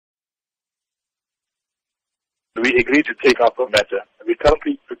We agreed to take up a matter. We're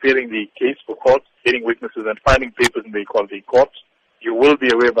currently preparing the case for court, getting witnesses and finding papers in the Equality Court. You will be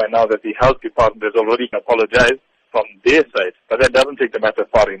aware by now that the Health Department has already apologized from their side, but that doesn't take the matter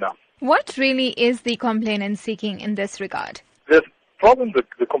far enough. What really is the complainant seeking in this regard? The problem that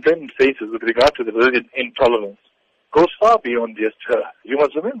the complainant faces with regard to the religion intolerance goes far beyond just her. You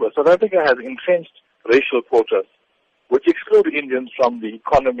must remember, South Africa has entrenched racial quotas, which exclude Indians from the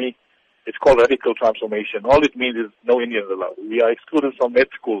economy. It's called radical transformation. All it means is no Indians allowed. We are excluded from med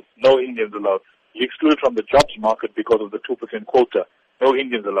schools, no Indians allowed. We're excluded from the jobs market because of the 2% quota, no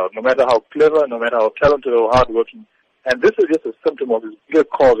Indians allowed. No matter how clever, no matter how talented or hardworking. And this is just a symptom of this bigger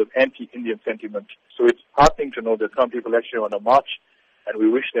cause of anti-Indian sentiment. So it's heartening to know that some people actually want to march, and we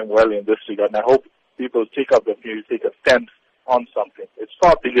wish them well in this regard. And I hope people take up the view, take a stand on something. It's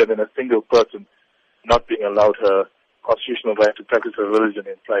far bigger than a single person not being allowed her constitutional right to practice her religion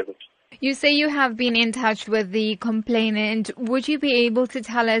in private. You say you have been in touch with the complainant. Would you be able to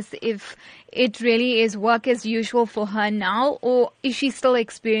tell us if it really is work as usual for her now, or is she still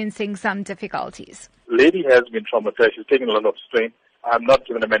experiencing some difficulties? Lady has been traumatized. She's taken a lot of strain. I'm not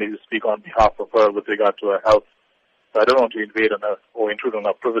given a mandate to speak on behalf of her with regard to her health. So I don't want to invade on her or intrude on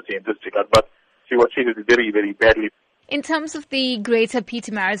her privacy in this regard, but she was treated very, very badly. In terms of the greater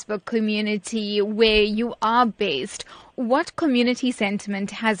Pietermaritzburg community where you are based, what community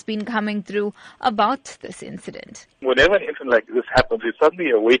sentiment has been coming through about this incident? Whenever an incident like this happens, it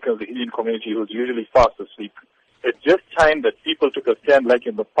suddenly awakens the Indian community who's usually fast asleep. It's just time that people took a stand like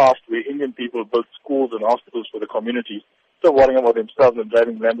in the past where Indian people built schools and hospitals for the community, still worrying about themselves and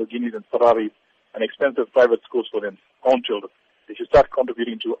driving Lamborghinis and Ferraris and expensive private schools for their own children. They should start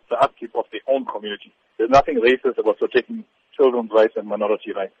contributing to the upkeep of their own community. There's nothing racist about protecting children's rights and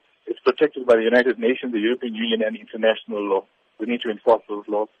minority rights. It's protected by the United Nations, the European Union, and international law. We need to enforce those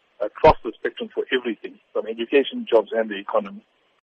laws across the spectrum for everything, from education, jobs, and the economy.